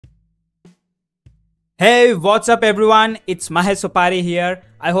Hey, what's up everyone? It's Mahesh Soppari here.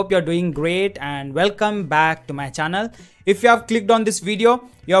 I hope you're doing great and welcome back to my channel. If you have clicked on this video,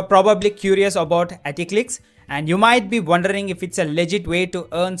 you're probably curious about AtiClix and you might be wondering if it's a legit way to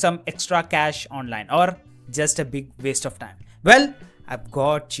earn some extra cash online or just a big waste of time. Well, I've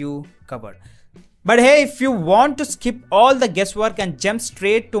got you covered. But hey, if you want to skip all the guesswork and jump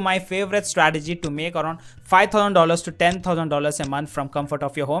straight to my favorite strategy to make around $5,000 to $10,000 a month from comfort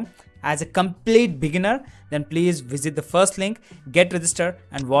of your home as a complete beginner, then please visit the first link, get registered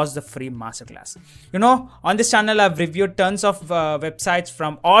and watch the free masterclass. You know, on this channel, I've reviewed tons of websites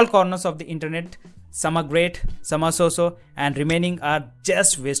from all corners of the internet. Some are great, some are so-so, and remaining are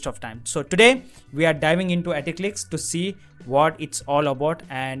just waste of time. So today we are diving into AtiClix to see what it's all about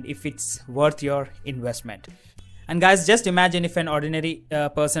and if it's worth your investment. And guys, just imagine if an ordinary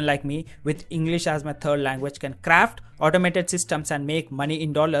person like me with English as my third language can craft automated systems and make money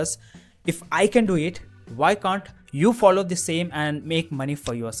in dollars. If I can do it, why can't you follow the same and make money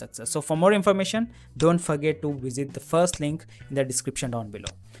for your success? So for more information, don't forget to visit the first link in the description down below.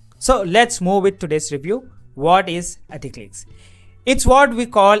 So let's move with today's review. What is AtiClix? It's what we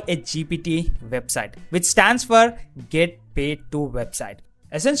call a GPT website, which stands for Get Paid to Website.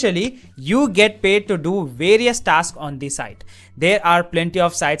 Essentially, you get paid to do various tasks on the site. There are plenty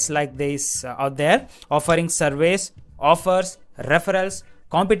of sites like this out there offering surveys, offers, referrals,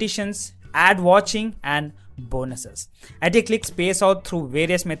 competitions, ad watching and bonuses. AtiClix pays out through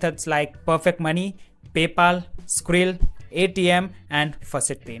various methods like Perfect Money, PayPal, Skrill, ATM and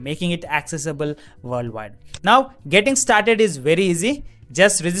Faucet Pay, making it accessible worldwide. Now, getting started is very easy.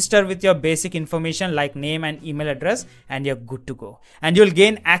 Just register with your basic information like name and email address and you're good to go. And you'll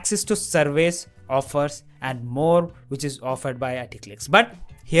gain access to surveys, offers and more which is offered by AtiClix. But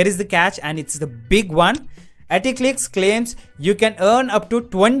here is the catch, and it's the big one. AtiClix claims you can earn up to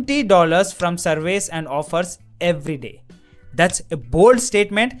 $20 from surveys and offers every day. That's a bold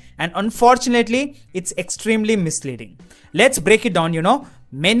statement and unfortunately it's extremely misleading. Let's break it down. You know,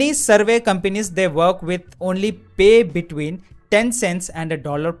 many survey companies they work with only pay between 10 cents and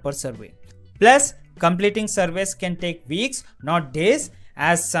 $1 per survey. Plus, completing surveys can take weeks, not days,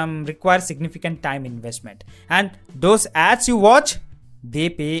 as some require significant time investment. And those ads you watch, they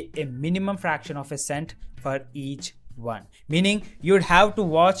pay a minimum fraction of a cent for each one, meaning you'd have to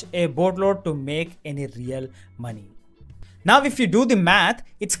watch a boatload to make any real money. Now, if you do the math,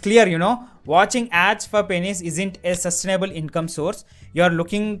 it's clear, you know, watching ads for pennies isn't a sustainable income source. You're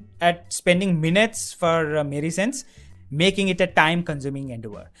looking at spending minutes for merry cents, making it a time-consuming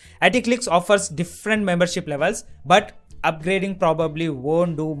endeavor. AtiClix offers different membership levels, but upgrading probably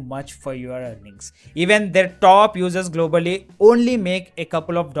won't do much for your earnings. Even their top users globally only make a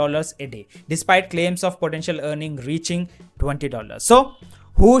couple of dollars a day, despite claims of potential earning reaching $20. So,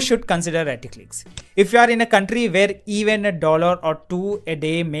 who should consider AtiClix? If you are in a country where even $1 or $2 a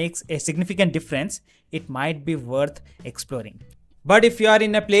day makes a significant difference, it might be worth exploring. But if you are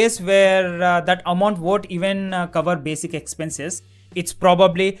in a place where that amount won't even cover basic expenses, it's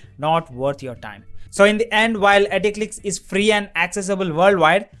probably not worth your time. So in the end, while AtiClix is free and accessible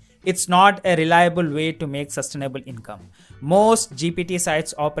worldwide, it's not a reliable way to make sustainable income. Most GPT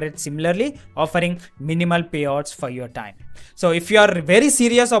sites operate similarly, offering minimal payouts for your time. So if you are very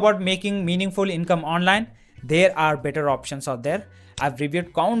serious about making meaningful income online, there are better options out there. I've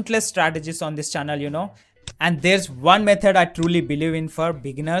reviewed countless strategies on this channel, you know. And there's one method I truly believe in for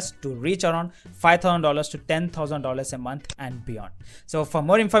beginners to reach around $5,000 to $10,000 a month and beyond. So for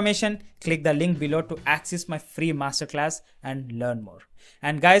more information, click the link below to access my free masterclass and learn more.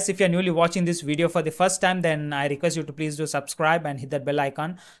 And guys, if you're newly watching this video for the first time, then I request you to please do subscribe and hit that bell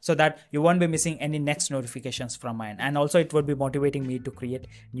icon so that you won't be missing any next notifications from mine. And also it would be motivating me to create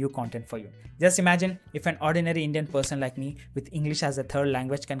new content for you. Just imagine if an ordinary Indian person like me with English as a third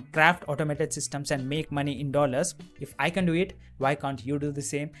language can craft automated systems and make money in dollars. If I can do it, why can't you do the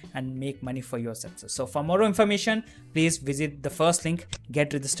same and make money for your success? So for more information, please visit the first link,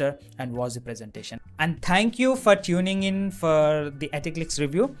 get registered and watch the presentation. And thank you for tuning in for the AtiClix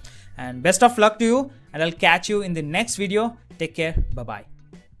review and best of luck to you, and I'll catch you in the next video. Take care. Bye bye.